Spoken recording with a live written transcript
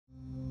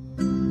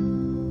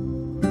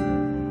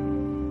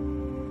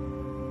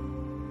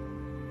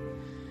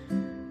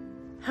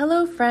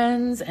Hello,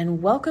 friends,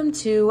 and welcome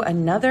to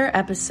another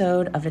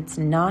episode of It's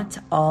Not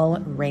All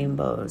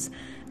Rainbows.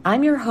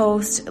 I'm your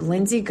host,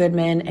 Lindsay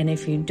Goodman, and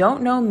if you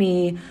don't know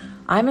me,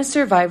 I'm a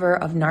survivor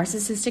of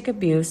narcissistic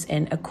abuse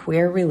in a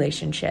queer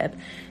relationship,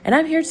 and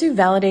I'm here to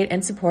validate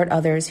and support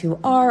others who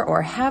are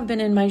or have been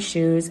in my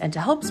shoes and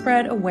to help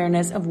spread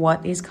awareness of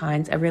what these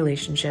kinds of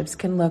relationships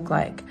can look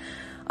like.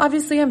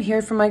 Obviously, I'm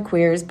here for my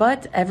queers,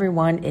 but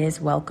everyone is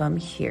welcome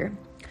here.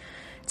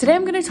 Today,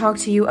 I'm going to talk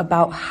to you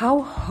about how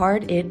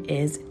hard it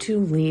is to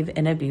leave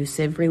an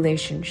abusive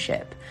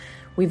relationship.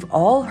 We've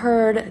all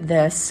heard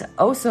this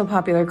oh so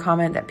popular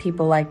comment that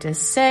people like to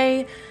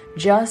say,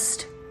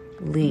 just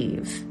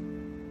leave.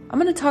 I'm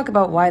going to talk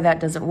about why that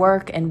doesn't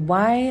work and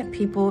why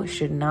people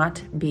should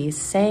not be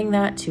saying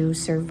that to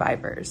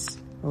survivors.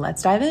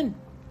 Let's dive in.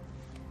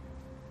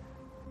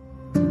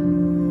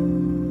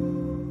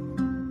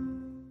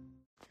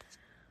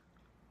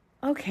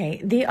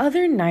 Okay, the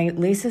other night,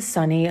 Lisa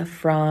Sunny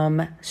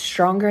from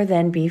Stronger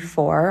Than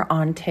Before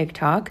on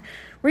TikTok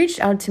reached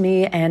out to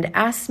me and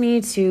asked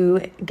me to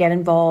get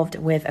involved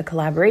with a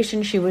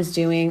collaboration she was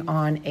doing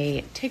on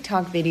a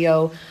TikTok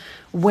video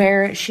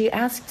where she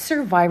asked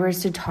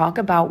survivors to talk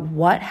about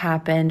what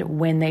happened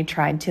when they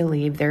tried to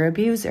leave their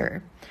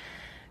abuser.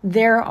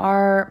 There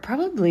are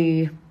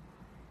probably,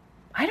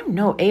 8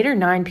 or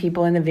 9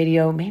 people in the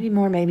video, maybe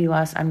more, maybe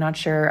less, I'm not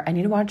sure. I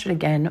need to watch it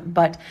again,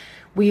 but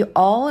we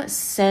all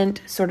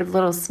sent sort of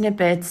little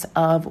snippets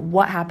of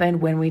what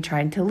happened when we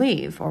tried to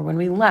leave or when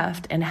we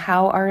left and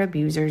how our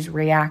abusers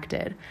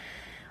reacted.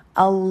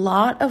 A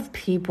lot of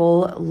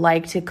people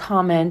like to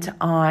comment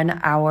on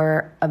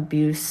our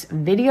abuse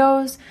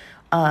videos.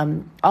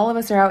 All of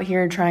us are out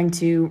here trying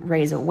to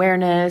raise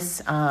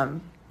awareness,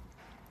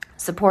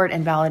 support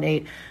and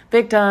validate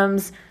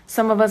victims.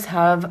 Some of us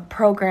have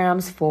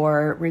programs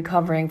for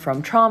recovering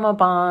from trauma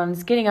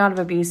bonds, getting out of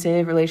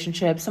abusive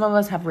relationships. Some of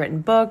us have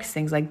written books,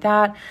 things like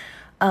that.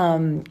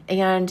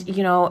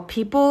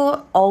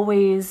 People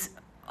always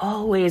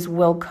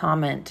will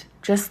comment,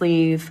 just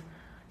leave,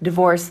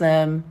 divorce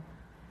them,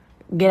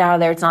 get out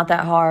of there. It's not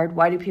that hard.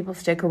 Why do people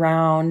stick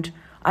around?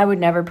 I would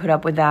never put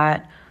up with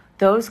that.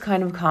 Those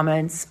kind of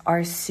comments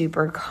are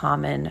super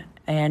common,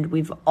 and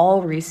we've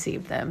all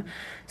received them.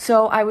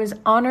 So I was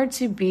honored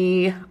to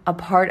be a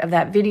part of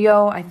that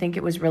video. I think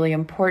it was really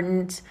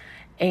important.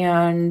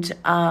 And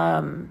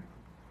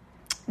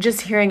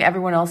just hearing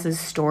everyone else's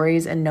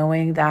stories and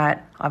knowing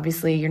that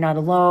obviously you're not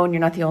alone, you're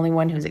not the only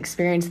one who's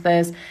experienced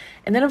this.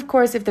 And then, of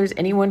course, if there's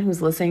anyone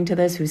who's listening to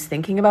this who's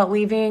thinking about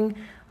leaving,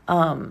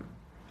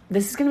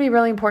 this is going to be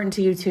really important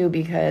to you too,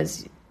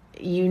 because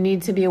you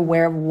need to be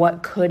aware of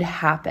what could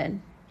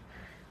happen.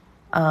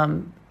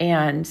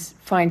 And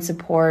find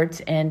support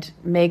and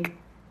make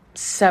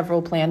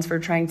several plans for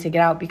trying to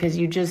get out, because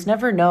you just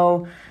never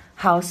know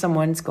how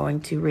someone's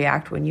going to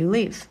react when you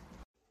leave.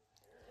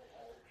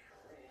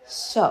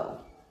 So,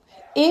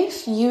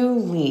 if you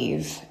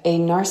leave a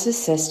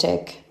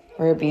narcissistic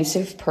or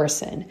abusive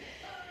person,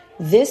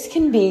 this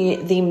can be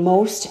the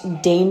most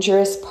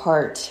dangerous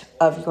part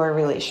of your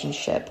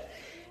relationship.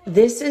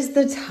 This is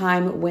the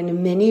time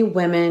when many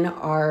women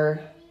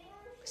are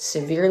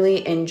severely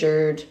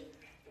injured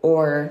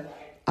or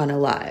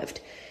unalived.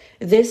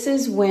 This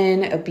is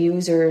when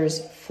abusers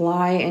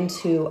fly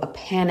into a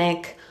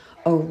panic,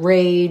 a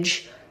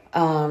rage.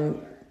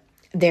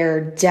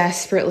 They're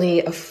desperately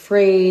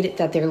afraid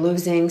that they're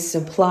losing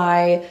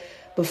supply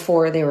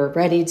before they were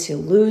ready to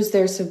lose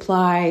their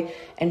supply.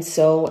 And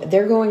so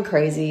they're going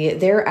crazy.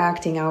 They're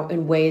acting out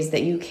in ways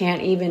that you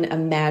can't even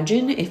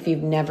imagine if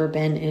you've never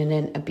been in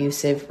an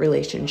abusive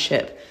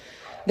relationship.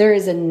 There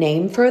is a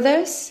name for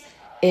this.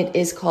 It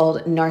is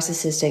called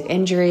narcissistic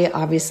injury,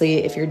 obviously,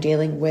 if you're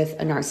dealing with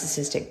a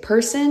narcissistic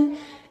person.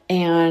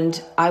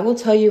 And I will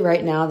tell you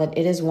right now that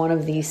it is one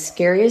of the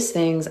scariest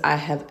things I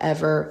have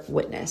ever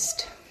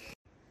witnessed.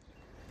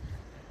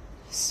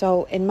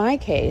 So in my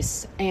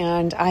case,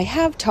 and I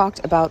have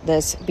talked about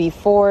this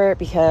before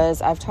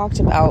because I've talked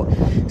about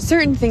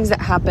certain things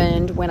that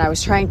happened when I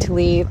was trying to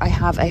leave. I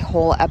have a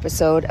whole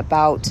episode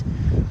about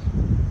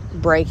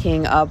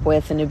breaking up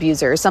with an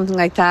abuser or something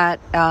like that.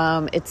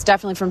 It's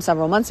definitely from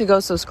several months ago,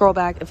 so scroll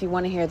back if you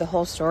want to hear the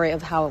whole story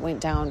of how it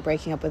went down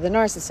breaking up with a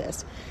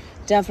narcissist.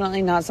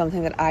 Definitely not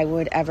something that I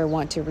would ever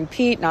want to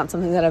repeat, not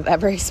something that I've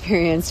ever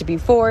experienced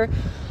before.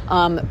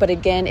 But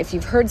again, if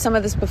you've heard some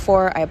of this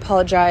before, I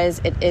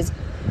apologize. It is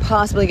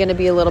possibly going to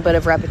be a little bit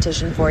of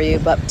repetition for you,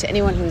 but to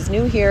anyone who's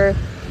new here,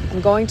 I'm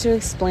going to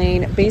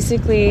explain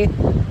basically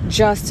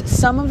just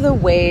some of the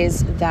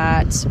ways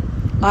that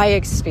I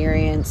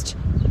experienced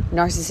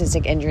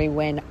narcissistic injury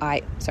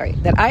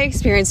that I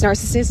experienced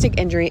narcissistic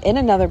injury in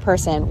another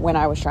person when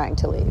I was trying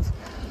to leave.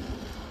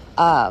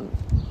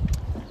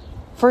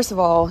 First of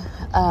all,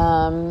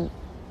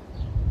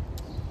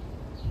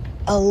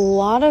 a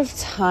lot of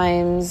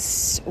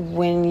times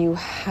when you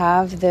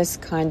have this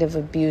kind of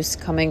abuse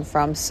coming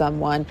from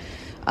someone,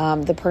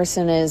 the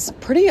person is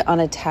pretty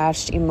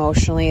unattached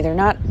emotionally. They're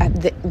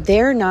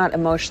not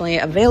emotionally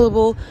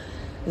available.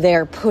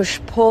 They're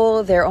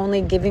push-pull. They're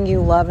only giving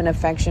you love and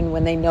affection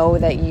when they know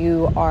that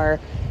you are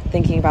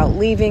thinking about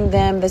leaving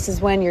them. This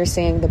is when you're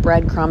seeing the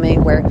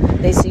breadcrumbing where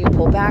they see you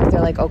pull back.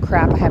 They're like, oh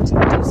crap, I have to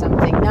do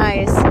something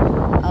nice.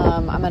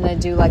 I'm going to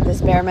do like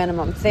this bare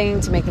minimum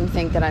thing to make them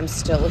think that I'm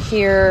still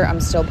here. I'm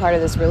still part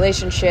of this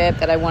relationship,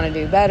 that I want to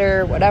do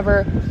better,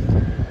 whatever.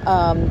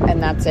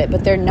 And that's it.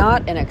 But they're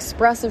not an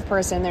expressive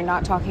person. They're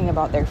not talking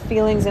about their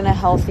feelings in a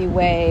healthy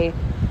way.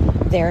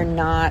 They're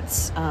not,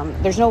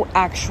 there's no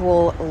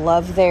actual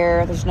love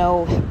there. There's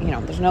no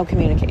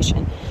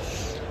communication.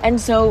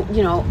 And so,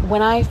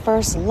 when I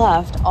first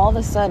left, all of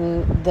a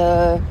sudden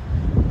the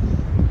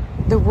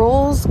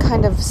roles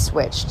kind of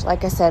switched.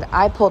 Like I said,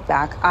 I pulled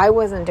back. I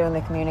wasn't doing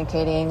the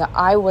communicating.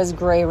 I was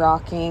gray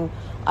rocking.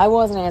 I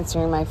wasn't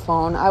answering my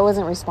phone. I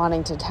wasn't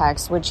responding to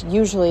texts, which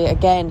usually,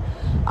 again,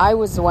 I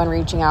was the one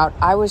reaching out.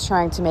 I was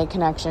trying to make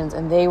connections,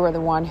 and they were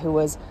the one who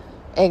was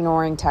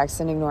ignoring texts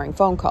and ignoring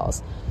phone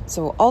calls.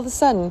 So all of a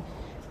sudden,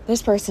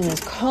 this person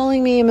is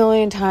calling me a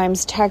million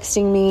times,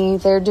 texting me.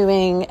 They're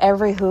doing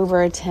every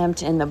Hoover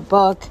attempt in the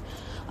book.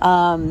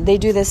 They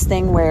do this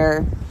thing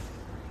where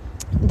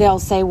they'll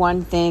say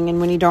one thing, and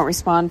when you don't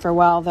respond for a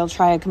while, they'll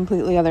try a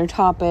completely other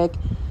topic.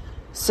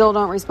 Still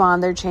don't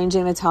respond. They're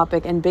changing the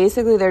topic, and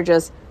basically they're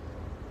just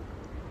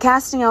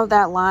casting out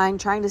that line,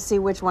 trying to see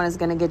which one is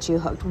going to get you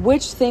hooked.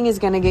 Which thing is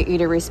going to get you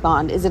to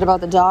respond? Is it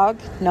about the dog?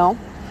 No.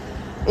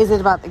 Is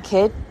it about the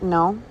kid?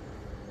 No.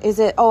 Is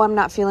it, oh, I'm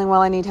not feeling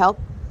well, I need help?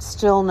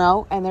 Still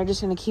no. And they're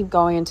just going to keep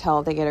going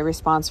until they get a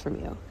response from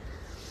you.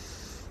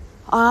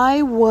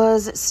 I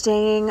was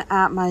staying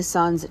at my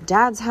son's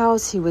dad's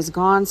house. He was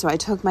gone, so I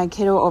took my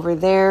kiddo over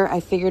there.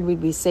 I figured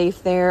we'd be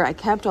safe there. I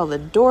kept all the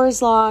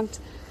doors locked.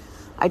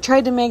 I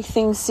tried to make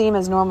things seem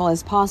as normal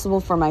as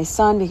possible for my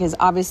son because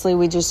obviously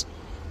we just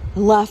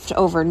left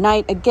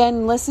overnight.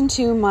 Again, listen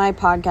to my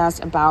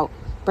podcast about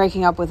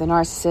breaking up with a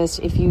narcissist.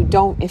 If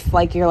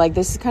you're like,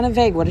 this is kind of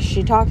vague, what is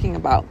she talking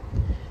about?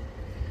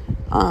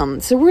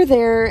 So we're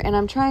there, and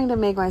I'm trying to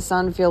make my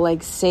son feel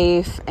like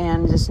safe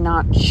and just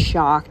not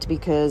shocked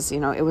because,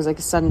 it was like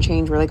a sudden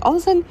change where like all of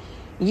a sudden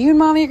you and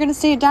mommy are going to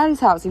stay at daddy's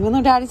house, even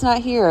though daddy's not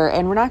here,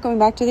 and we're not going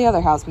back to the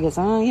other house because,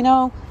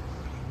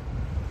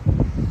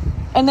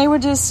 and they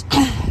would just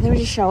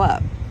show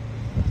up.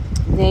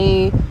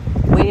 They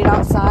waited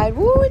outside.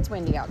 Woo, it's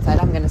windy outside.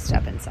 I'm going to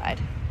step inside.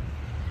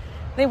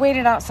 They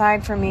waited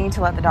outside for me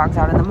to let the dogs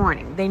out in the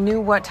morning. They knew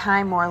what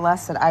time, more or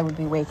less, that I would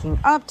be waking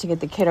up to get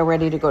the kiddo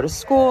ready to go to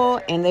school,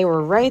 and they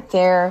were right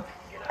there.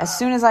 As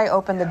soon as I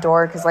opened the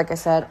door, because like I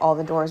said, all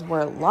the doors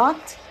were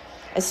locked.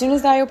 As soon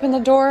as I opened the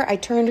door, I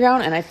turned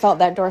around and I felt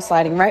that door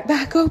sliding right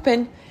back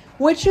open,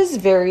 which is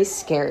very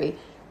scary.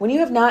 When you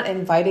have not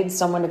invited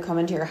someone to come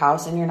into your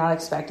house and you're not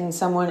expecting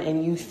someone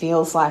and you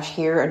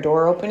feel/hear a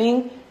door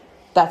opening,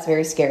 that's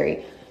very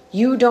scary.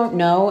 You do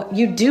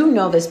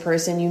know this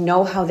person, you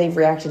know how they've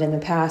reacted in the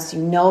past,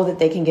 you know that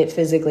they can get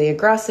physically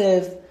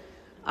aggressive,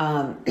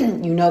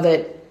 you know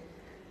that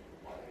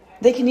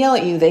they can yell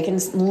at you, they can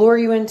lure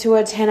you into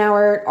a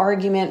 10-hour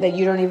argument that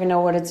you don't even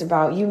know what it's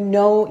about. You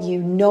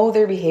know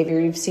their behavior,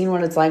 you've seen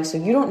what it's like, so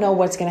you don't know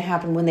what's going to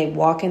happen when they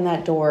walk in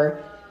that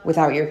door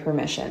without your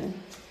permission.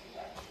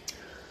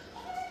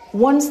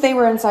 Once they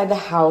were inside the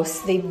house,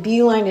 they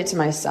beelined it to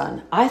my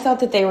son. I thought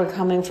that they were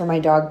coming for my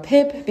dog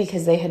Pip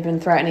because they had been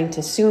threatening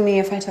to sue me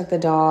if I took the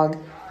dog.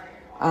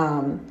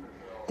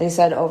 They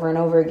said over and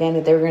over again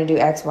that they were going to do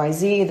X, Y,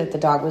 Z, that the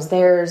dog was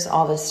theirs,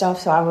 all this stuff.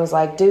 So I was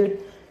like, dude,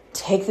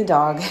 take the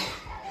dog.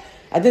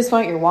 At this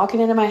point, you're walking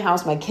into my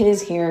house. My kid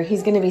is here.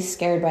 He's going to be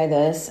scared by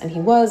this. And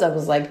he was. I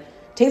was like,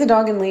 take the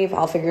dog and leave.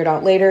 I'll figure it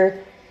out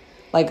later.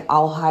 Like,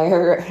 I'll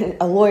hire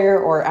a lawyer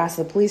or ask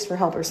the police for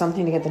help or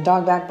something to get the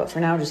dog back. But for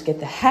now, just get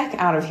the heck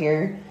out of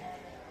here.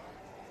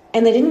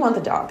 And they didn't want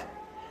the dog.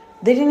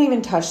 They didn't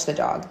even touch the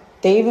dog.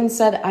 They even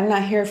said, I'm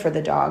not here for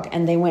the dog.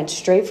 And they went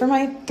straight for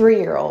my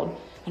 3-year-old.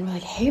 And were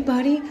like, hey,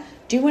 buddy,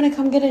 do you want to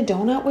come get a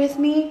donut with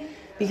me?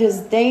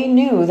 Because they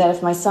knew that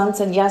if my son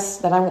said yes,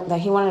 that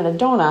he wanted a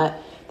donut,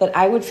 that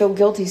I would feel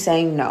guilty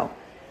saying no.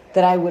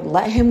 That I would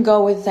let him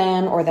go with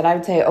them, or that I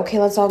would say, okay,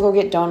 let's all go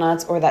get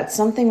donuts, or that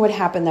something would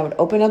happen that would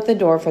open up the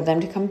door for them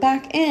to come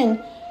back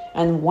in.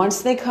 And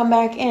once they come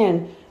back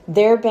in,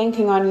 they're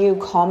banking on you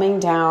calming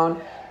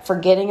down,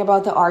 forgetting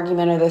about the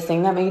argument or the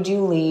thing that made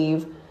you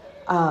leave.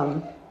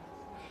 And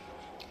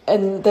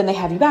then they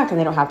have you back and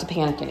they don't have to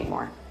panic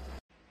anymore.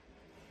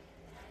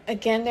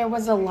 Again, there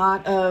was a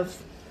lot of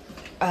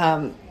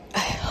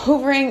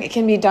hoovering. It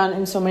can be done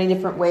in so many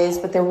different ways,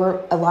 but there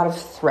were a lot of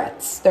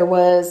threats. There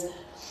was,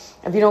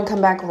 if you don't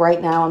come back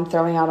right now, I'm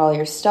throwing out all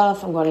your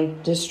stuff. I'm going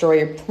to destroy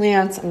your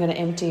plants. I'm going to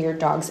empty your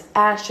dog's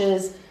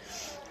ashes.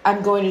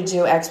 I'm going to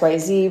do X, Y,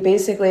 Z.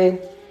 Basically,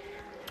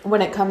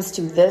 when it comes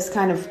to this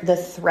kind of the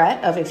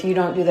threat of if you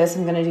don't do this,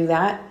 I'm going to do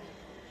that,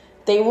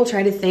 they will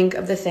try to think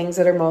of the things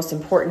that are most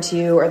important to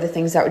you or the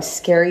things that would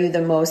scare you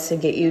the most to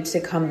get you to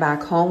come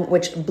back home,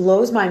 which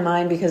blows my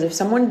mind because if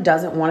someone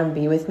doesn't want to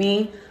be with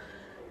me,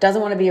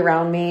 doesn't want to be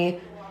around me,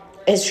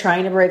 is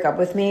trying to break up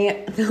with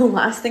me, the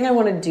last thing I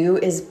want to do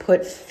is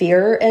put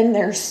fear in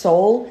their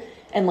soul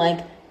and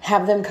like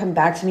have them come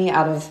back to me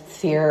out of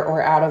fear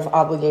or out of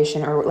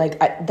obligation, or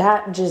like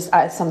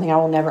something I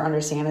will never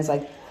understand is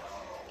like,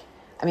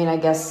 I mean, I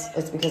guess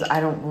it's because I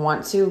don't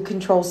want to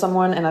control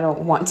someone and I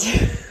don't want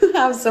to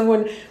have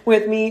someone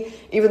with me,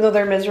 even though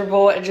they're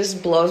miserable. It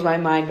just blows my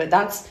mind. But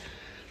that's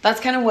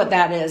kind of what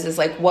that is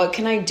like, what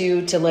can I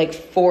do to like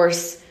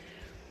force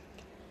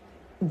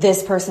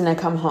this person to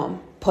come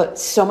home? Put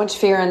so much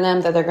fear in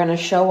them that they're going to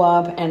show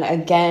up. And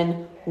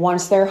again,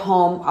 once they're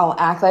home, I'll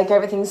act like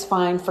everything's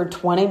fine for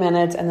 20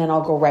 minutes and then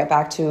I'll go right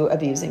back to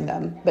abusing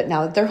them. But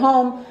now that they're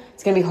home,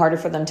 it's going to be harder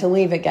for them to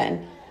leave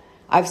again.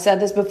 I've said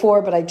this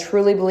before, but I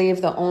truly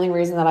believe the only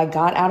reason that I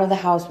got out of the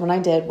house when I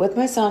did with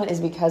my son is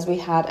because we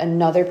had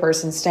another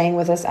person staying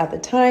with us at the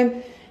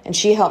time, and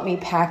she helped me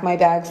pack a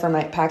bag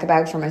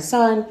for my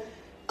son,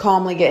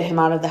 calmly get him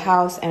out of the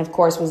house, and of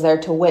course was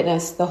there to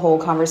witness the whole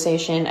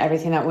conversation,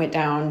 everything that went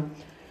down,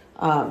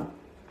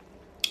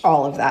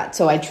 all of that.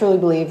 So I truly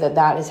believe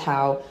that is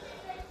how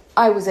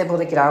I was able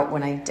to get out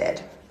when I did.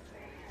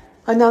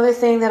 Another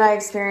thing that I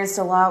experienced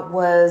a lot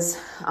was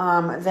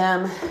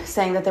them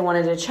saying that they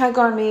wanted to check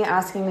on me,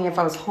 asking me if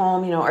I was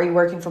home. Are you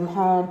working from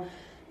home?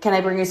 Can I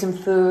bring you some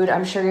food?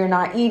 I'm sure you're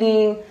not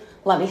eating.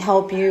 Let me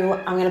help you.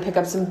 I'm going to pick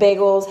up some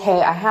bagels.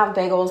 Hey, I have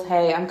bagels.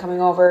 Hey, I'm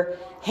coming over.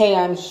 Hey,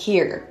 I'm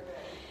here.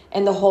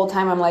 And the whole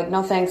time I'm like,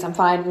 no, thanks. I'm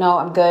fine. No,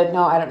 I'm good.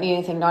 No, I don't need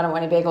anything. No, I don't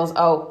want any bagels.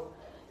 Oh,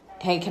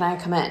 hey, can I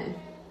come in?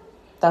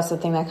 That's the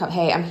thing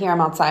hey, I'm here.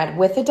 I'm outside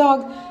with the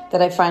dog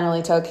that I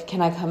finally took.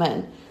 Can I come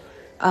in?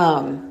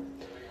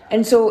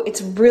 And so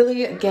it's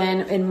really,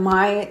 again, in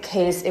my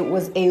case, it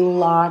was a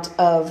lot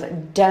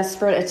of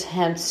desperate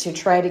attempts to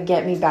try to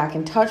get me back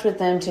in touch with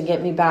them, to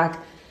get me back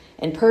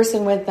in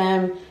person with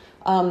them.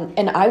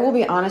 And I will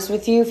be honest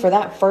with you, for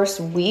that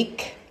first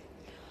week,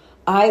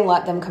 I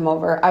let them come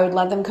over. I would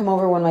let them come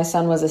over when my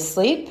son was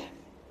asleep.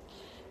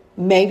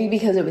 Maybe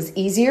because it was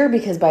easier,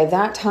 because by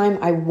that time,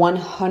 I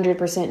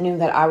 100% knew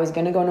that I was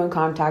going to go no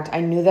contact.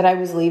 I knew that I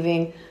was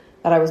leaving,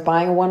 that I was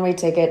buying a one-way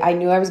ticket. I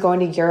knew I was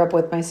going to Europe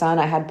with my son.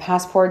 I had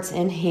passports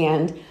in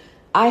hand.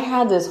 I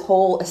had this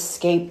whole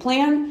escape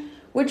plan,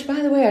 which,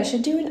 by the way, I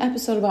should do an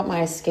episode about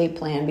my escape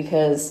plan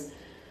because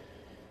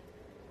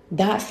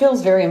that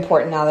feels very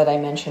important now that I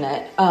mention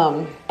it.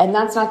 And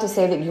that's not to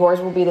say that yours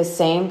will be the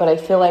same, but I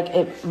feel like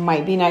it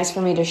might be nice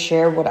for me to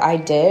share what I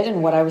did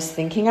and what I was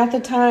thinking at the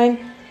time,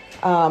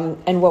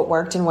 and what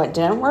worked and what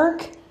didn't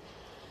work.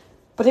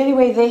 But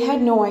anyway, they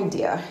had no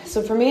idea.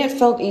 So for me, it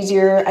felt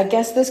easier. I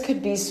guess this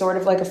could be sort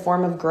of like a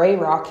form of gray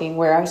rocking,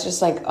 where I was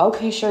just like,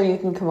 okay, sure, you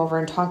can come over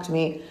and talk to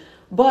me.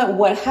 But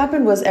what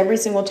happened was every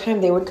single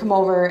time they would come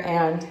over,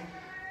 and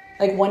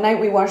like one night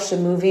we watched a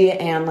movie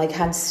and like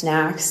had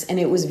snacks, and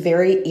it was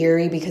very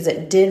eerie because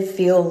it did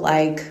feel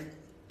like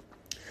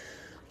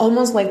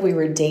almost like we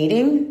were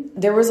dating.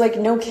 There was like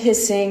no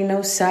kissing,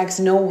 no sex,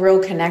 no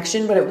real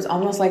connection, but it was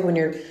almost like when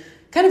you're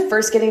kind of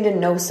first getting to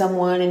know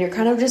someone and you're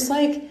kind of just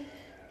like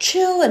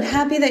chill and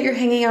happy that you're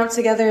hanging out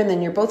together, and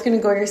then you're both going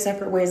to go your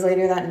separate ways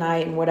later that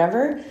night and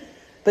whatever.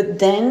 But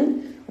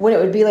then when it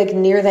would be like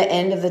near the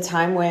end of the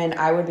time when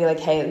I would be like,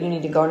 hey, you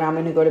need to go now, I'm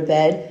going to go to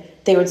bed,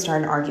 they would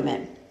start an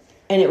argument.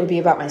 And it would be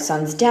about my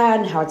son's dad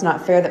and how it's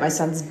not fair that my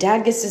son's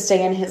dad gets to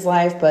stay in his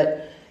life,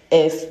 but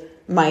if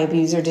my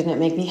abuser didn't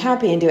make me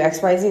happy and do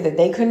X, Y, Z, that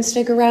they couldn't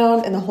stick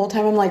around. And the whole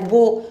time I'm like,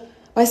 well,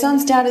 my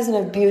son's dad isn't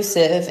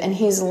abusive and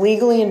he's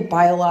legally and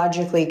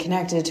biologically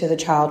connected to the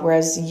child,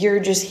 whereas you're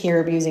just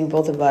here abusing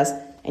both of us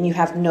and you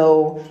have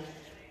no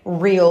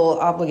real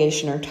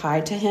obligation or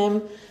tie to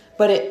him.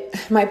 But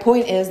my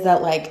point is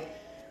that like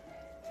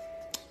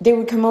they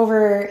would come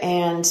over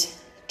and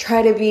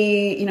try to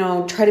be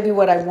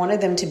what I wanted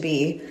them to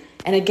be.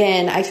 And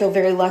again, I feel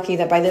very lucky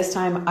that by this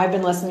time I've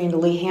been listening to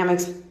Lee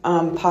Hammock's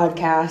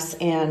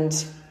podcasts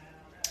and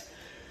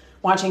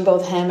watching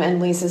both him and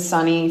Lisa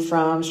Sunny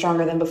from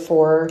Stronger Than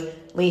Before.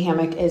 Lee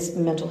Hammock is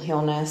mental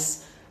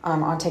illness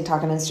on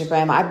TikTok and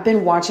Instagram. I've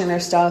been watching their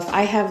stuff.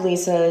 I have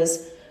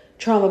Lisa's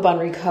Trauma Bond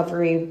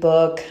Recovery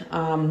book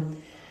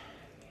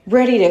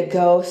ready to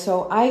go.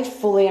 So I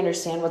fully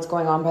understand what's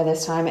going on by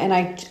this time. And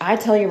I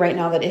tell you right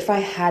now that if I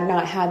had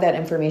not had that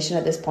information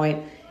at this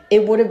point,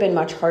 it would have been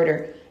much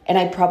harder. And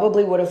I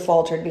probably would have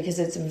faltered because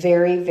it's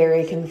very,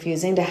 very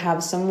confusing to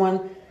have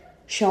someone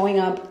showing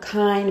up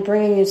kind,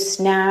 bringing you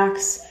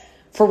snacks,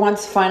 for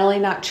once finally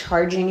not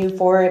charging you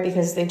for it,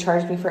 because they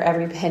charged me for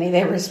every penny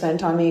they ever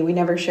spent on me. We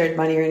never shared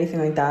money or anything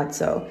like that.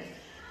 So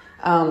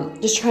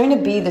just trying to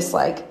be this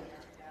like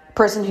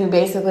person who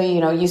basically,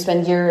 you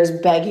spend years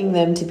begging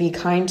them to be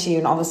kind to you,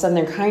 and all of a sudden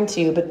they're kind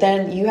to you. But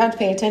then you have to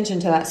pay attention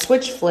to that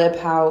switch flip,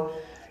 how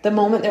the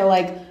moment they're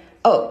like,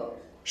 oh,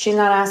 she's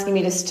not asking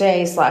me to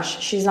stay /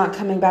 she's not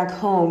coming back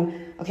home.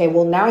 Okay,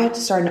 well, now I have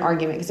to start an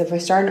argument, because if I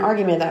start an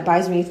argument, that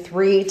buys me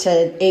 3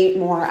 to 8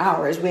 more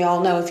hours. We all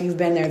know if you've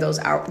been there,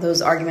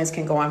 those arguments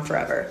can go on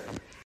forever.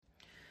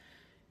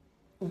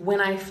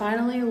 When I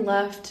finally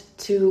left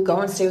to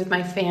go and stay with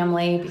my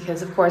family,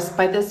 because of course,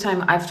 by this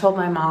time I've told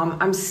my mom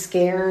I'm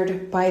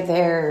scared by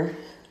their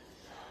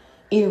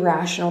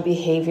irrational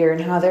behavior and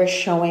how they're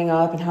showing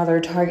up and how they're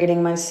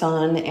targeting my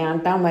son.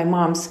 And now my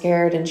mom's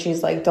scared and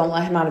she's like, don't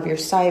let him out of your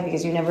sight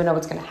because you never know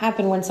what's going to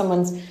happen when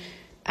someone's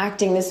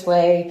acting this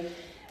way.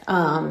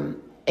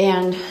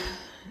 And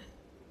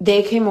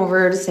they came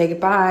over to say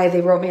goodbye.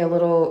 They wrote me a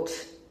little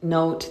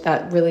note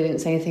that really didn't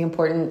say anything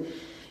important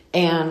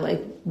and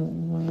like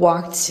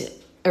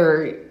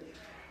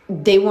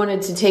they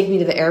wanted to take me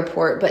to the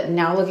airport, but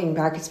now looking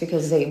back, it's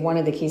because they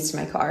wanted the keys to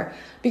my car.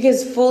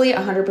 Because fully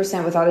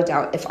 100% without a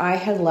doubt, if I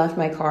had left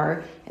my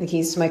car and the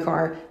keys to my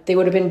car, they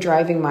would have been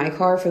driving my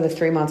car for the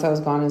 3 months I was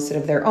gone instead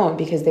of their own,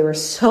 because they were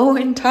so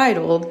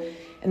entitled.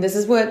 And this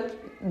is what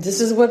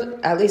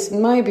at least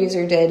my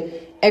abuser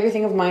did.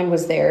 Everything of mine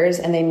was theirs,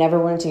 and they never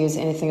wanted to use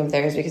anything of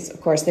theirs because,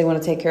 of course, they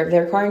want to take care of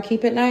their car and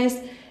keep it nice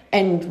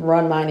and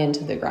run mine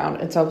into the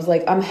ground. And so I was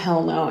like,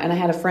 hell no. And I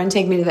had a friend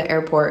take me to the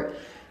airport.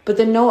 But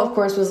the note, of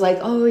course, was like,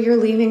 oh, you're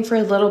leaving for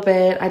a little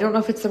bit. I don't know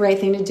if it's the right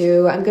thing to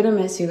do. I'm going to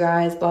miss you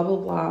guys, blah, blah,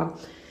 blah.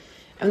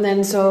 And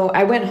then so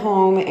I went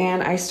home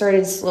and I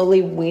started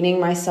slowly weaning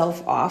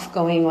myself off,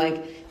 going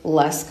like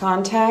less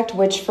contact,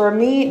 which for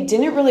me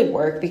didn't really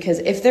work because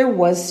if there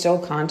was still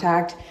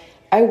contact,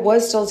 I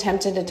was still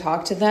tempted to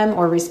talk to them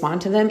or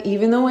respond to them,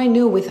 even though I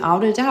knew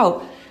without a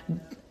doubt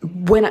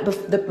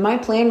my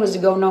plan was to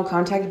go no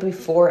contact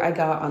before I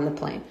got on the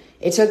plane.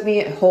 It took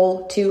me a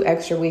whole 2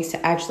 extra weeks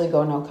to actually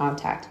go no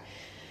contact.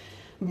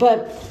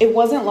 But it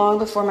wasn't long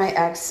before my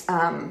ex,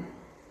 my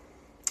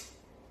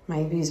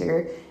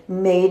abuser,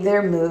 made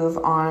their move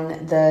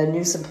on the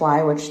new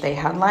supply, which they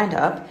had lined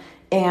up.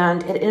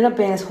 And it ended up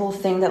being this whole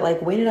thing that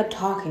like we ended up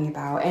talking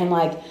about. And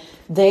like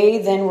they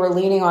then were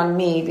leaning on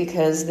me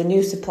because the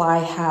new supply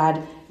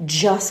had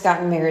just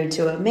gotten married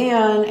to a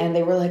man. And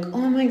they were like,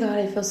 oh my God,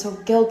 I feel so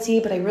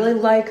guilty, but I really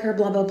like her,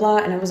 blah, blah, blah.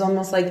 And it was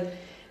almost like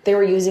they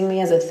were using me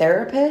as a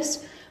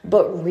therapist.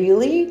 But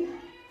really,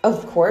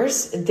 of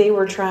course, they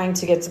were trying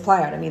to get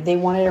supply out of me. They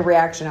wanted a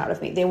reaction out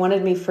of me. They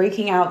wanted me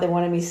freaking out. They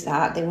wanted me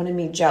sad. They wanted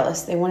me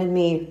jealous. They wanted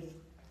me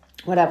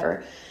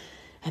whatever.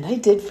 And I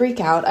did freak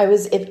out. I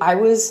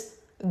was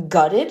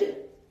gutted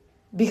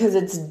because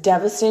it's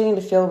devastating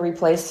to feel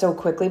replaced so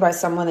quickly by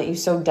someone that you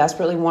so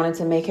desperately wanted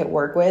to make it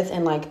work with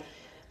and like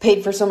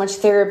paid for so much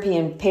therapy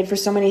and paid for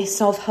so many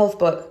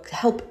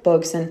self-help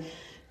books and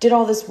did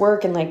all this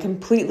work and like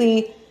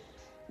completely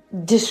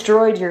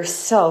destroyed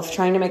yourself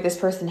trying to make this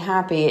person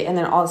happy, and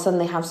then all of a sudden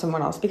they have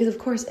someone else because of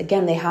course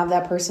again they have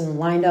that person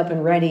lined up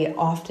and ready.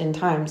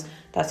 Oftentimes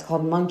that's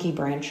called monkey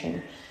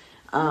branching.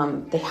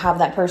 They have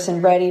that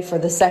person ready for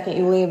the second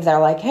you leave. They're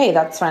like, hey,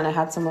 that's fine, I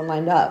had someone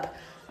lined up,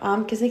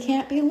 because they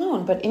can't be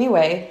alone. But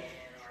anyway,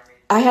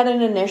 I had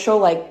an initial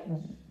like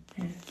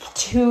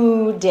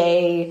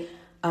 2-day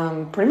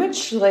pretty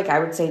much like I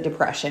would say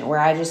depression, where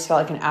I just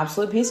felt like an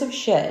absolute piece of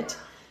shit.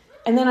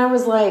 And then I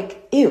was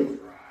like, ew,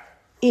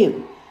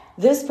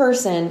 this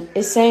person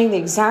is saying the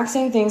exact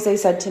same things they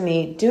said to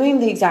me, doing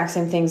the exact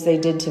same things they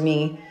did to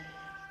me,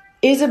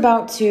 is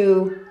about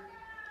to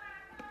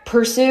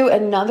pursue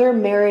another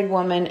married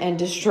woman and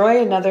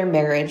destroy another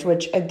marriage,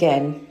 which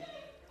again,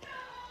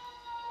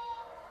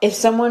 if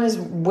someone is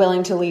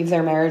willing to leave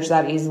their marriage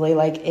that easily,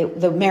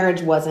 the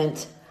marriage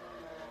wasn't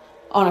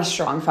on a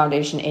strong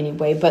foundation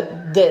anyway, but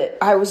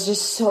I was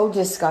just so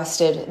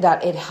disgusted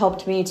that it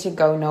helped me to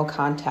go no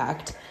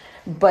contact.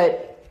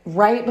 But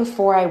right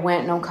before I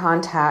went no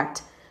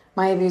contact,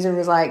 my abuser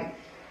was like,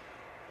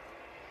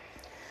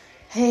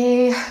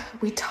 hey,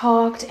 we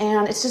talked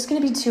and it's just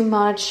going to be too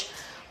much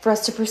for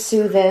us to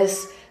pursue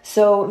this.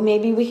 So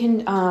maybe we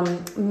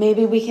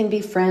can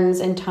be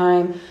friends in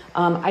time.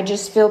 I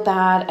just feel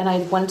bad and I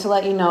wanted to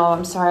let you know,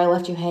 I'm sorry I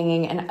left you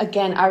hanging. And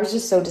again, I was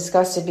just so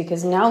disgusted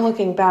because now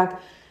looking back,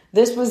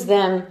 this was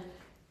them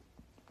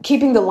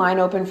keeping the line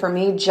open for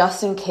me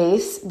just in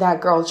case that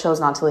girl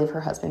chose not to leave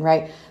her husband,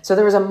 right? So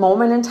there was a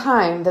moment in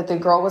time that the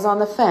girl was on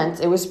the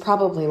fence. It was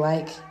probably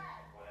like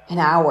an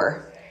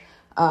hour.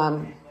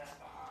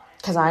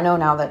 Because I know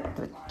now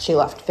that she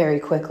left very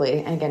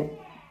quickly. And again,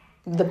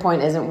 the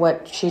point isn't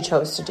what she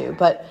chose to do.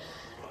 But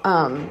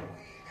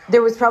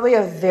there was probably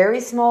a very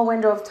small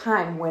window of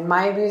time when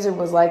my abuser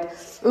was like,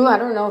 ooh, I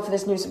don't know if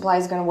this new supply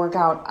is going to work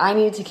out. I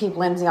need to keep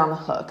Lindsay on the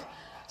hook.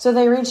 So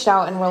they reached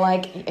out and were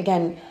like,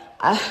 again,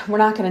 we're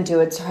not going to do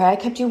it. Sorry, I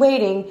kept you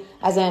waiting.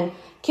 As in,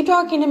 keep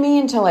talking to me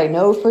until I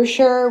know for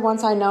sure.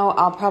 Once I know,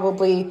 I'll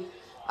probably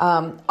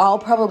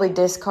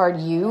discard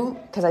you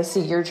because I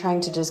see you're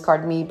trying to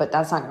discard me, but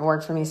that's not going to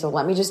work for me. So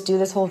let me just do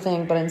this whole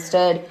thing. But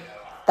instead,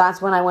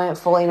 that's when I went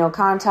fully no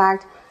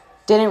contact.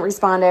 Didn't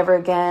respond ever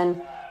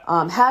again.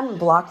 Hadn't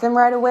blocked them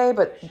right away,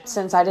 but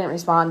since I didn't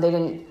respond, they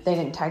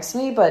didn't text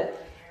me. But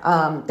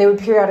they would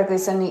periodically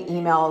send me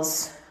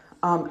emails.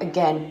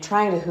 Again,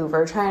 trying to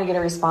hoover, trying to get a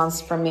response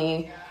from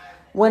me.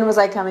 When was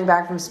I coming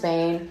back from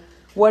Spain?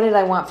 What did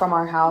I want from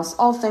our house?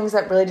 All things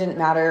that really didn't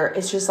matter.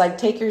 It's just like,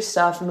 take your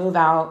stuff, move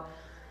out,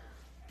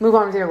 move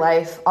on with your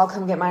life. I'll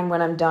come get mine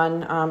when I'm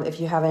done. If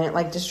you haven't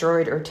like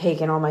destroyed or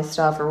taken all my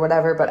stuff or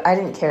whatever, but I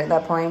didn't care at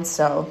that point.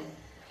 So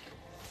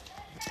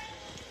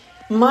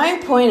My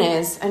point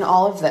is, in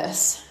all of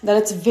this, that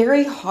it's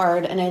very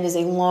hard and it is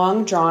a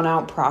long,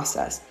 drawn-out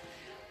process.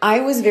 I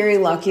was very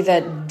lucky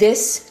that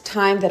this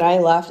time that I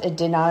left, it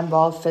did not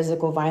involve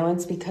physical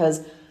violence,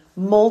 because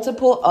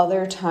multiple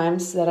other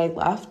times that I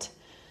left,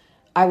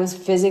 I was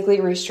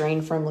physically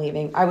restrained from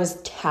leaving. I was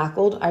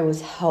tackled. I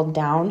was held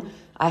down.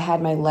 I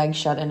had my leg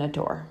shut in a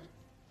door.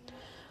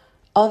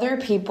 Other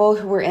people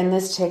who were in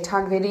this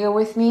TikTok video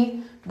with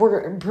me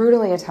were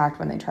brutally attacked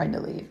when they tried to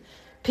leave.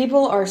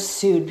 People are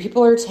sued.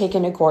 People are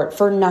taken to court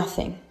for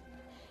nothing.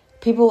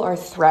 People are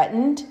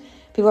threatened.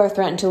 People are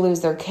threatened to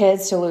lose their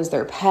kids, to lose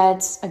their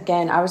pets.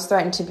 Again, I was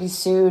threatened to be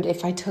sued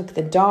if I took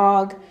the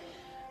dog.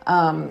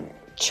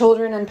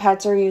 Children and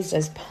pets are used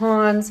as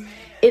pawns.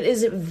 It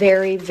is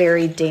very,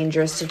 very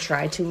dangerous to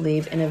try to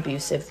leave an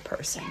abusive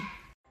person.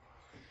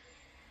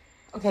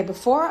 Okay,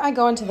 before I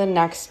go into the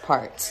next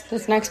part,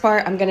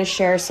 I'm going to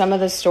share some of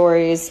the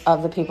stories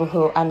of the people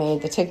who I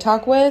made the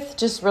TikTok with,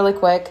 just really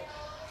quick,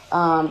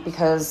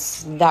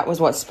 because that was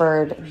what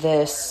spurred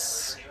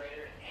this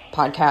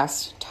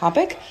podcast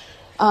topic.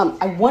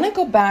 I want to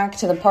go back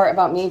to the part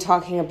about me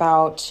talking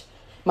about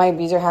my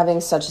abuser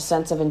having such a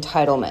sense of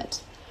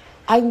entitlement.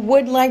 I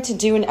would like to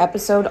do an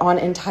episode on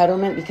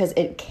entitlement because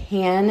it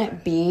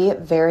can be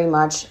very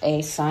much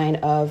a sign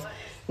of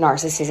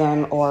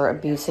narcissism or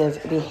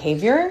abusive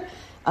behavior.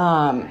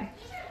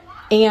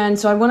 And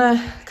so I want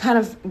to kind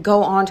of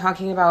go on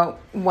talking about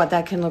what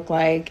that can look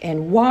like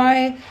and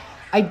why.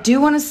 I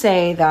do want to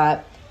say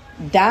that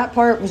that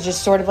part was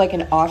just sort of like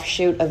an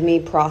offshoot of me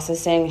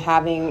processing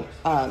having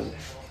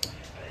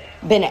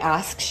been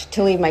asked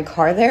to leave my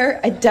car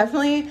there. I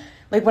definitely,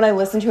 like, when I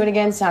listened to it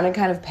again, sounded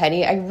kind of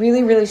petty. I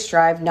really, really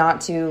strive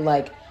not to,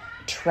 like,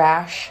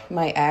 trash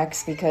my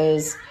ex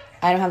because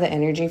I don't have the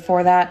energy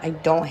for that. I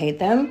don't hate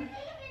them.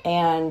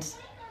 And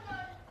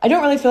I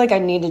don't really feel like I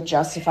need to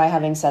justify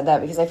having said that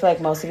because I feel like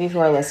most of you who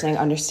are listening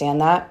understand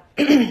that.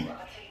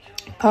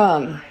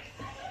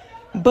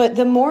 But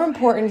the more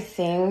important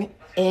thing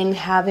in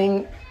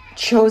having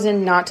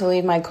chosen not to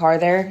leave my car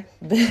there,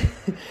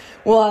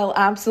 well,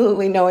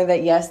 absolutely knowing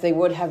that, yes, they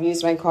would have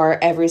used my car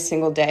every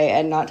single day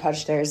and not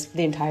touched theirs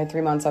the entire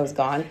 3 months I was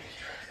gone,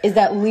 is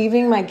that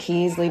leaving my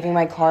keys, leaving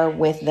my car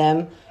with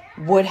them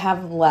would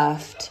have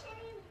left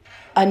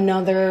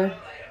another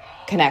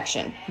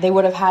connection. They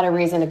would have had a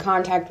reason to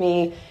contact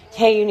me.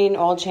 Hey, you need an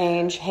oil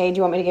change. Hey, do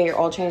you want me to get your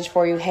oil changed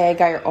for you? Hey, I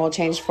got your oil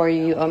changed for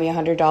you. You owe me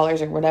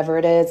 $100 or whatever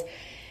it is.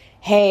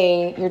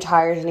 Hey, your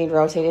tires need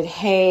rotated.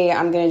 Hey,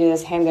 I'm going to do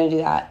this. Hey, I'm going to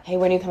do that. Hey,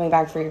 when are you coming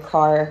back for your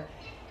car?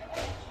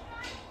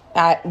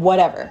 At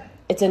whatever.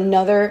 It's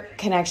another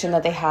connection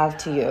that they have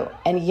to you.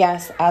 And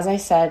yes, as I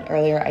said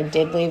earlier, I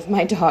did leave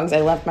my dogs.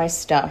 I left my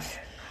stuff.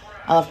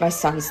 I left my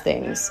son's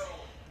things.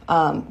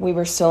 We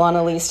were still on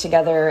a lease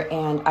together,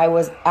 and I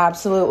was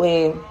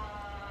absolutely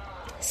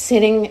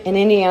sitting in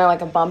Indiana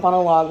like a bump on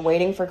a log,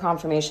 waiting for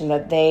confirmation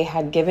that they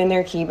had given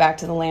their key back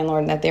to the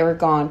landlord and that they were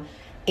gone.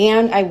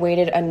 And I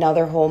waited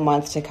another whole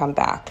month to come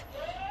back.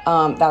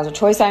 That was a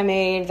choice I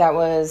made. That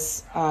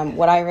was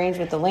what I arranged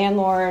with the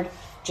landlord,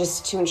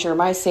 just to ensure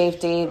my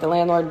safety. The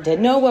landlord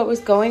did know what was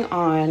going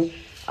on,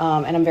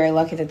 and I'm very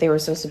lucky that they were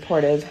so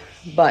supportive.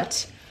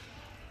 But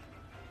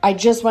I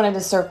just wanted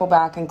to circle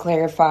back and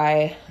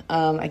clarify.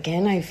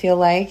 Again, I feel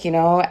like,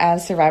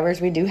 as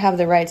survivors, we do have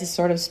the right to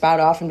sort of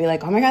spout off and be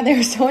like, oh my God, they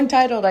were so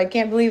entitled. I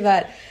can't believe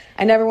that.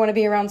 I never want to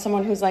be around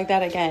someone who's like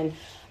that again.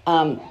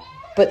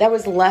 But that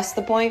was less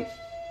the point.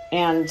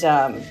 And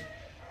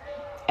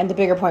the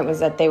bigger point was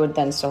that they would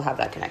then still have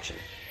that connection.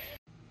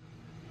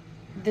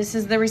 This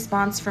is the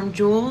response from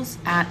Jules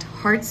at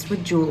Hearts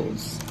with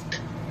Jules.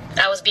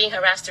 I was being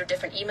harassed through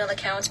different email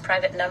accounts,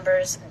 private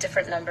numbers,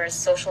 different numbers,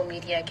 social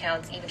media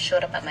accounts, even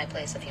showed up at my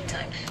place a few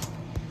times.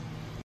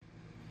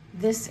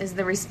 This is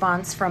the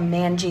response from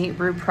Manjeet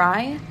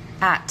Ruprai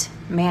at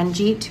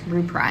Manjeet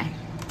Ruprai.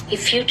 A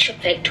future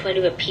victim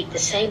will repeat the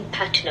same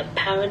pattern of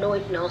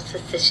paranoid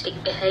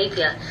narcissistic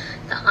behavior,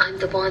 that I'm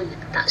the one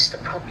that's the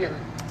problem.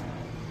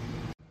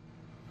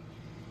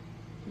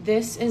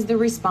 This is the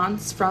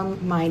response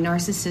from my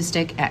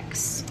narcissistic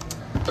ex.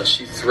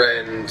 She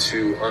threatened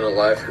to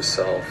unalive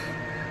herself,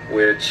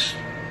 which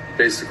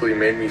basically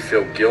made me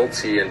feel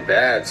guilty and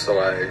bad, so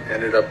I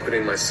ended up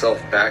putting myself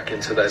back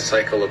into that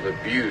cycle of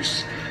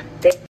abuse.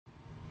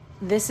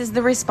 This is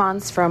the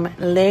response from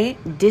Le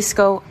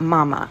Disco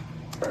Mama.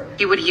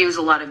 He would use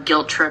a lot of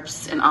guilt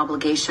trips and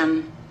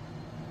obligation,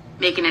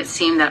 making it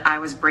seem that I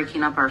was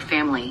breaking up our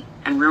family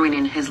and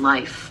ruining his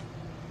life.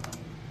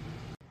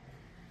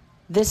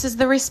 This is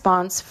the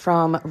response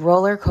from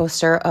Roller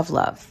Coaster of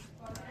Love.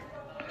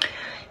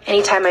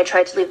 Anytime I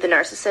tried to leave the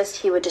narcissist,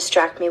 he would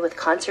distract me with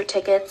concert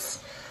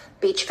tickets,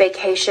 beach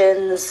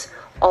vacations,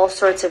 all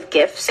sorts of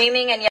gifts.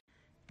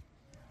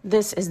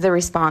 This is the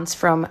response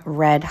from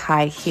Red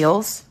High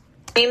Heels.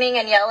 Screaming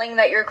and yelling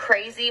that you're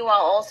crazy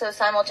while also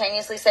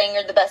simultaneously saying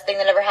you're the best thing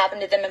that ever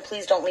happened to them and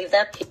please don't leave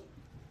them.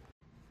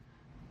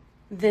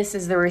 This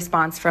is the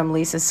response from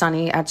Lisa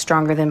Sunny at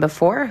Stronger Than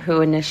Before,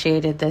 who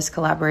initiated this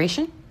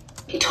collaboration.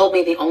 He told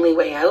me the only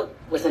way out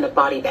was in a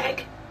body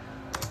bag.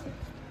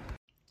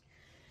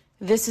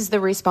 This is the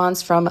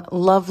response from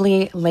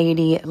Lovely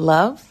Lady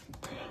Love.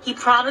 He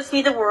promised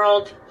me the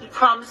world. He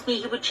promised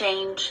me he would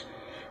change.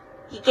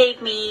 He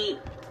gave me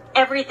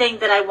everything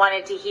that I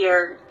wanted to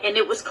hear, and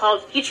it was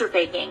called future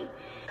faking.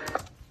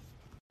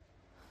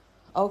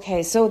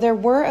 Okay, so there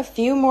were a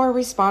few more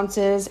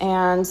responses,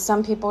 and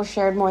some people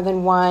shared more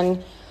than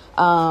one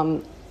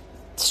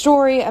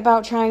story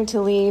about trying to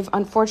leave.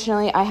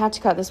 Unfortunately, I had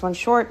to cut this one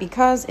short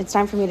because it's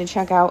time for me to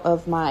check out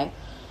of my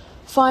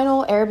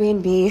final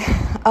Airbnb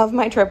of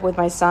my trip with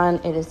my son.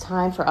 It is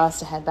time for us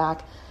to head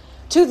back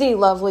to the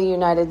lovely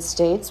United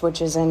States,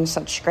 which is in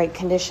such great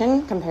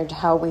condition compared to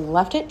how we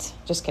left it.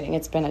 Just kidding,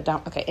 it's been a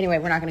dump. Okay, anyway,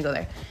 we're not going to go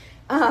there.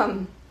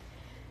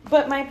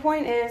 But my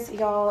point is,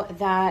 y'all,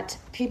 that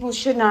people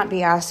should not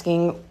be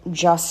asking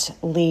just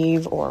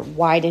leave or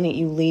why didn't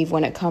you leave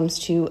when it comes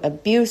to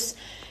abuse.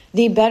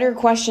 The better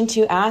question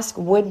to ask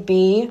would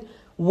be,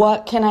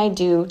 what can I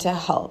do to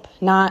help?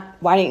 Not,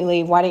 why didn't you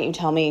leave? Why didn't you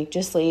tell me?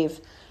 Just leave.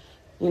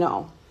 You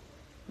know,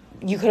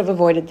 you could have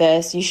avoided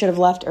this. You should have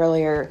left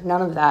earlier.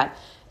 None of that.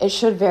 It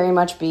should very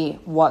much be,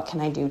 what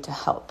can I do to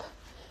help?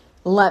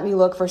 Let me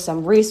look for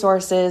some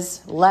resources.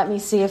 Let me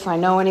see if I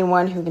know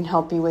anyone who can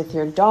help you with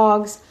your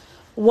dogs.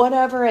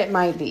 Whatever it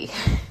might be.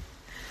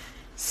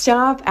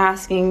 Stop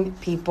asking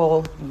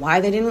people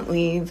why they didn't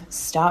leave.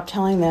 Stop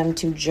telling them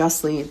to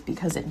just leave,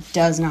 because it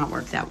does not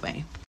work that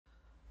way.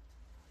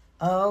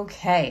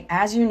 Okay,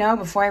 as you know,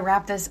 before I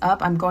wrap this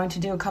up, I'm going to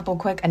do a couple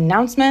quick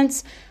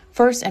announcements.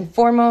 First and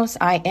foremost,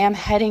 I am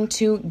heading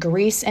to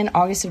Greece in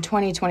August of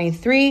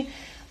 2023.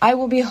 I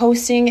will be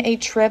hosting a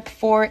trip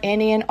for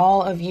any and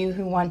all of you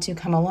who want to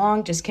come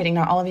along. Just kidding,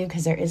 not all of you,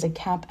 because there is a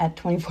cap at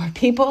 24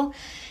 people.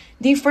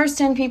 The first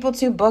 10 people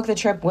to book the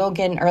trip will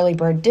get an early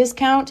bird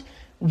discount.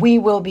 We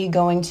will be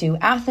going to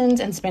Athens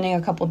and spending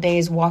a couple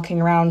days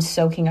walking around,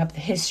 soaking up the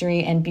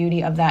history and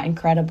beauty of that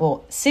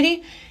incredible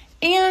city.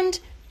 And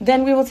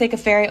then we will take a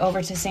ferry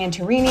over to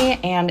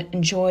Santorini and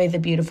enjoy the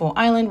beautiful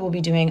island. We'll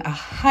be doing a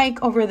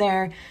hike over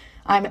there.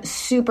 I'm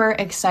super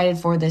excited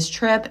for this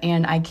trip,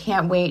 and I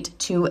can't wait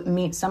to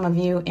meet some of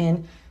you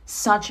in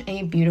such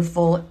a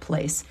beautiful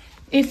place.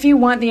 If you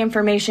want the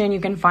information, you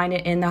can find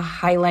it in the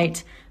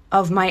highlight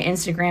of my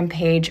Instagram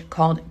page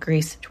called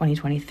Greece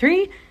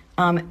 2023.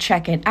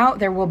 Check it out.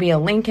 There will be a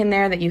link in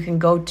there that you can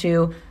go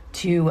to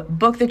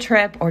book the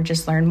trip or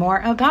just learn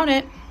more about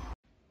it.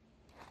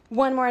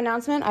 One more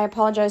announcement. I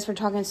apologize for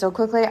talking so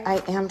quickly.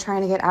 I am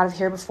trying to get out of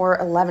here before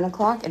 11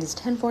 o'clock. It is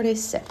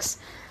 10:46.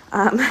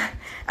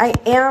 I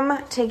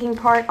am taking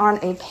part on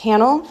a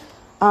panel.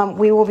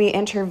 We will be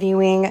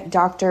interviewing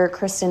Dr.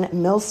 Kristen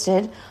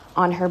Milstead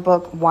on her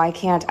book, Why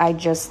Can't I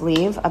Just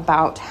Leave?,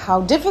 about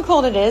how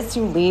difficult it is to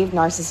leave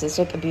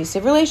narcissistic,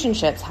 abusive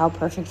relationships. How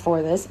perfect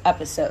for this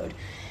episode.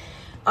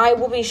 I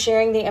will be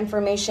sharing the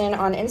information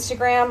on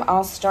Instagram.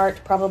 I'll start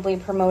probably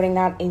promoting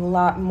that a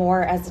lot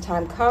more as the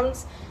time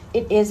comes.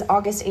 It is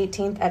August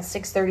 18th at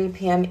 6:30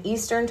 p.m.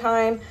 Eastern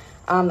Time.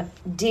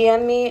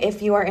 DM me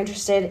if you are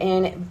interested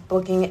in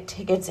booking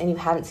tickets and you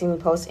haven't seen me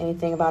post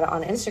anything about it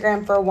on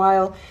Instagram for a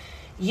while.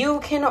 You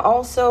can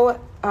also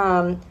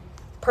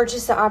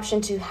purchase the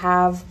option to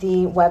have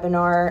the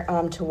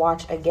webinar to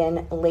watch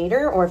again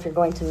later, or if you're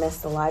going to miss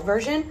the live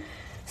version.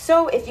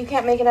 So if you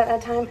can't make it at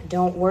that time,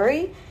 don't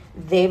worry.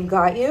 They've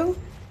got you.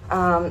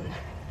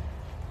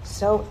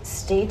 So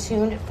stay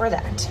tuned for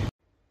that.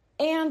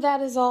 And that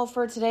is all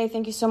for today.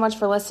 Thank you so much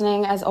for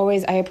listening. As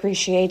always, I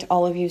appreciate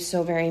all of you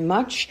so very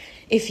much.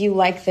 If you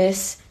like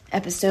this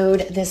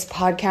episode, this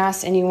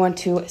podcast, and you want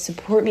to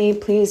support me,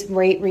 please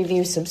rate,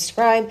 review,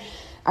 subscribe.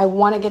 I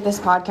want to get this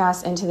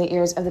podcast into the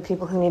ears of the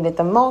people who need it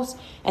the most,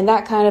 and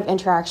that kind of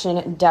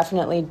interaction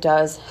definitely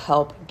does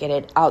help get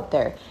it out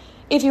there.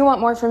 If you want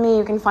more from me,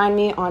 you can find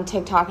me on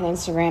TikTok and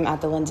Instagram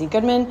at The Lindsay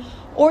Goodman,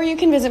 or you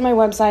can visit my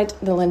website,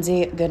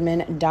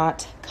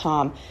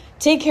 thelindsaygoodman.com.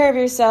 Take care of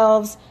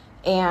yourselves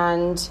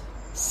and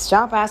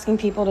stop asking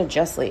people to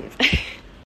just leave.